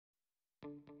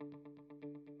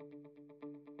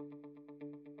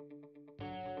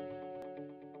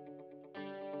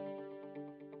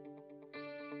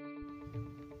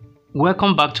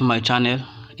Welcome back to my channel.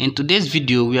 In today's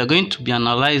video, we are going to be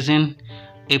analyzing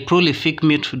a prolific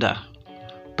midfielder,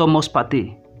 Thomas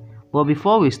Partey. But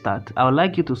before we start, I would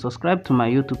like you to subscribe to my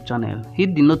YouTube channel,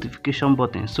 hit the notification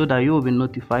button so that you will be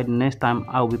notified the next time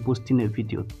I will be posting a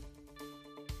video.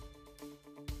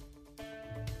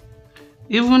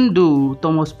 Even though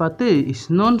Thomas Partey is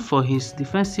known for his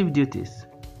defensive duties,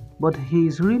 but he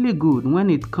is really good when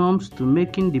it comes to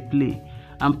making the play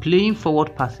and playing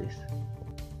forward passes.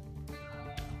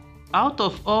 Out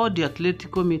of all the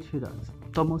Atletico midfielders,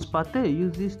 Thomas Partey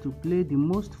uses to play the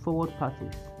most forward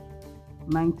passes,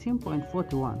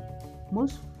 19.41,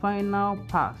 most final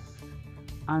pass,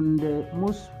 and the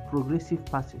most progressive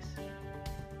passes.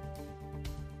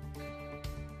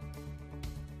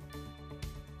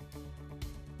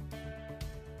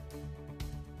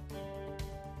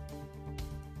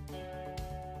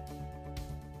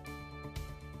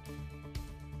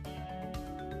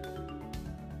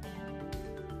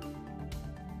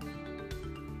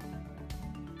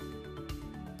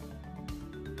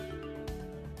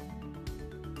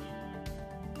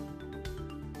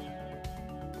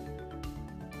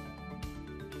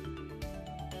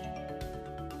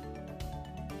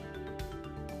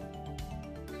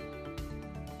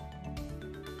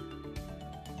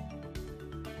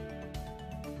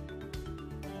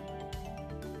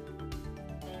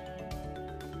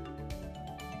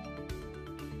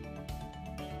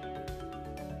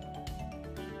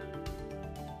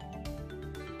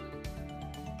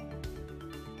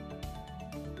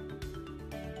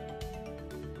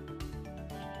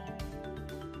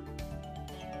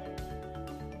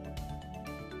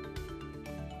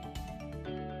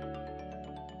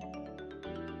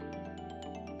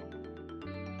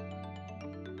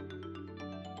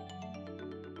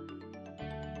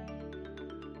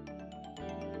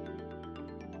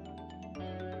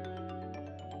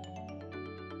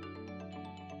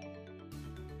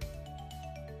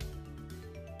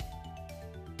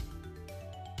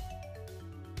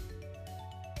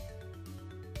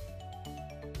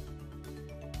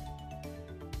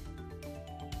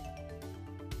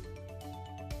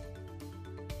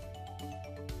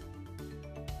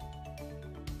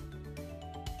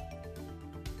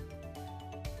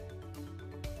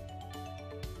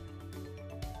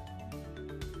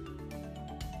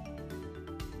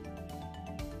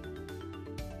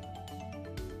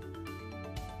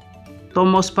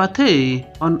 Thomas Partey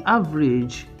on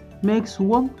average makes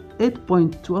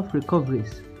 8.12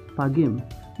 recoveries per game,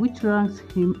 which ranks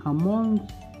him among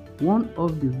one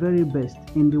of the very best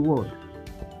in the world.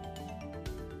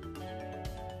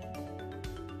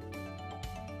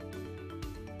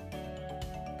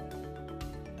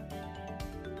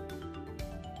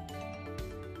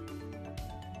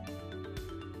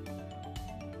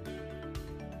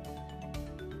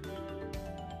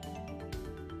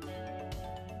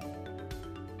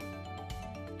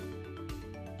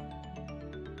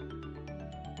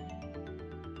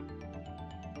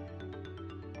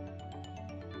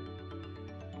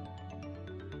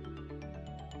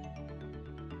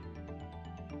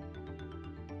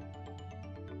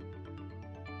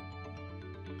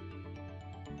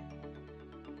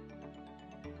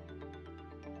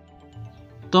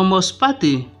 Thomas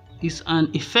Partey is an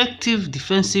effective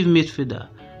defensive midfielder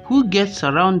who gets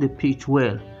around the pitch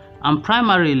well and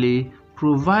primarily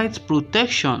provides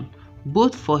protection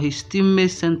both for his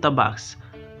teammates centre-backs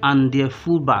and their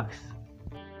full-backs.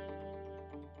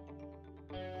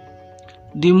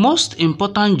 The most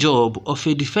important job of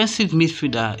a defensive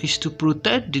midfielder is to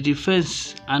protect the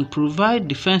defense and provide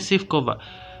defensive cover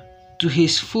to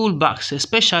his full-backs,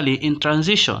 especially in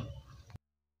transition.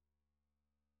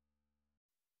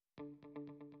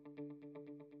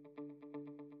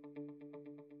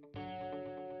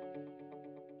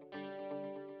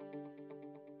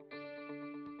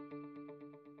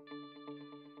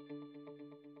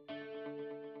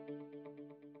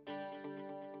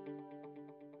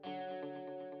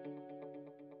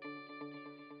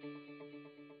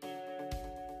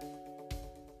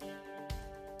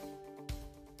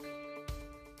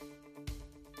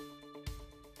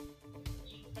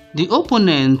 The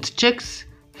opponent checks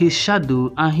his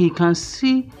shadow and he can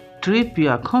see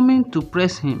Trippier coming to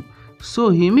press him, so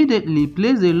he immediately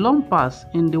plays a long pass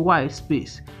in the wide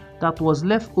space that was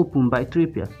left open by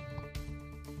Trippier.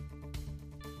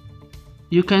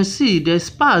 You can see there's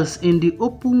space in the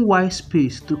open wide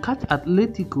space to catch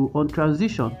Atletico on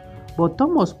transition, but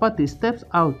Thomas Partey steps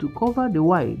out to cover the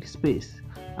wide space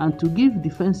and to give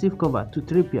defensive cover to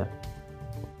Trippier.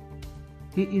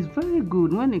 He is very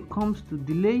good when it comes to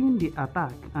delaying the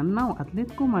attack, and now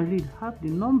Atletico Madrid have the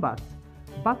numbers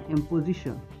back in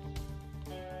position.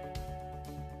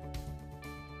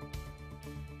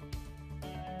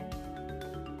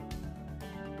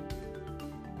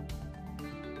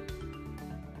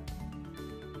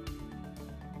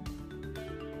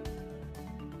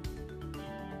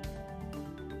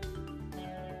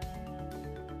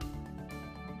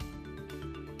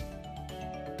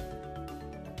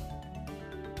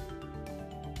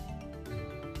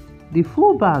 The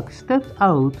fullback stepped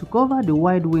out to cover the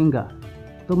wide winger.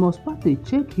 Thomas Partey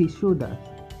checked his shoulders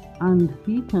and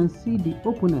he can see the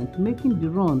opponent making the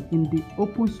run in the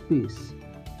open space.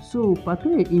 So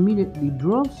Partey immediately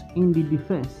drops in the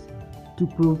defense to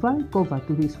provide cover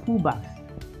to his fullbacks.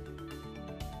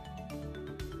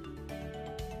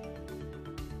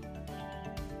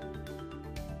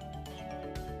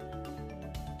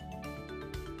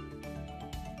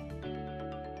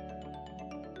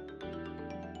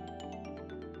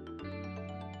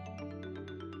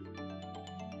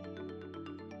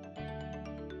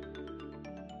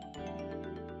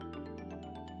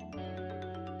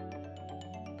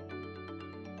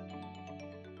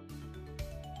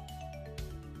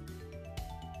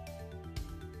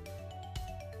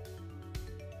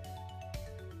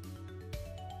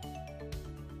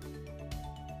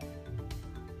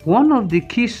 One of the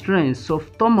key strengths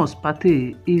of Thomas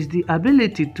Partey is the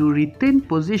ability to retain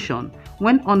position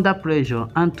when under pressure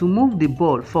and to move the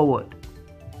ball forward.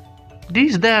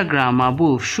 This diagram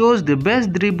above shows the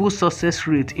best dribble success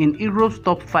rate in Europe's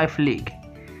top 5 league.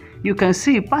 You can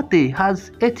see Partey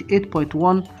has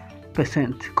 88.1%,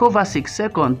 Kovacic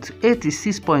second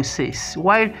 86.6%,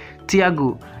 while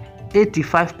Thiago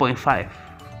 85.5%.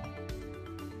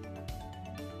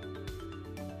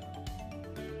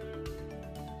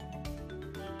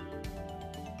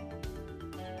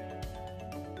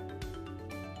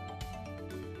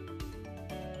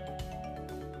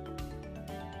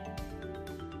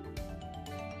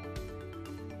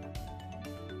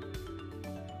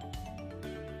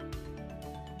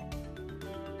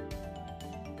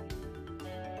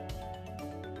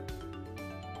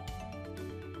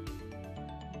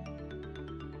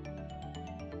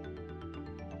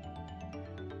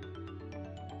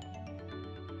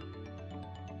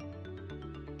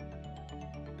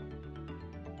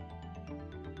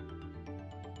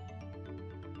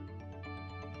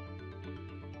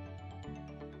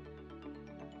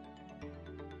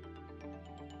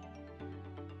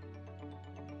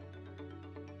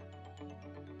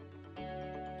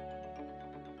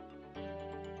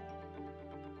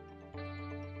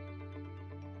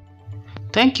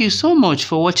 Thank you so much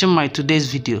for watching my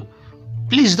today's video.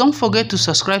 Please don't forget to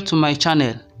subscribe to my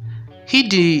channel. Hit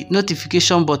the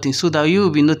notification button so that you will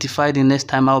be notified the next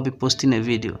time I'll be posting a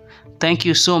video. Thank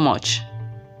you so much.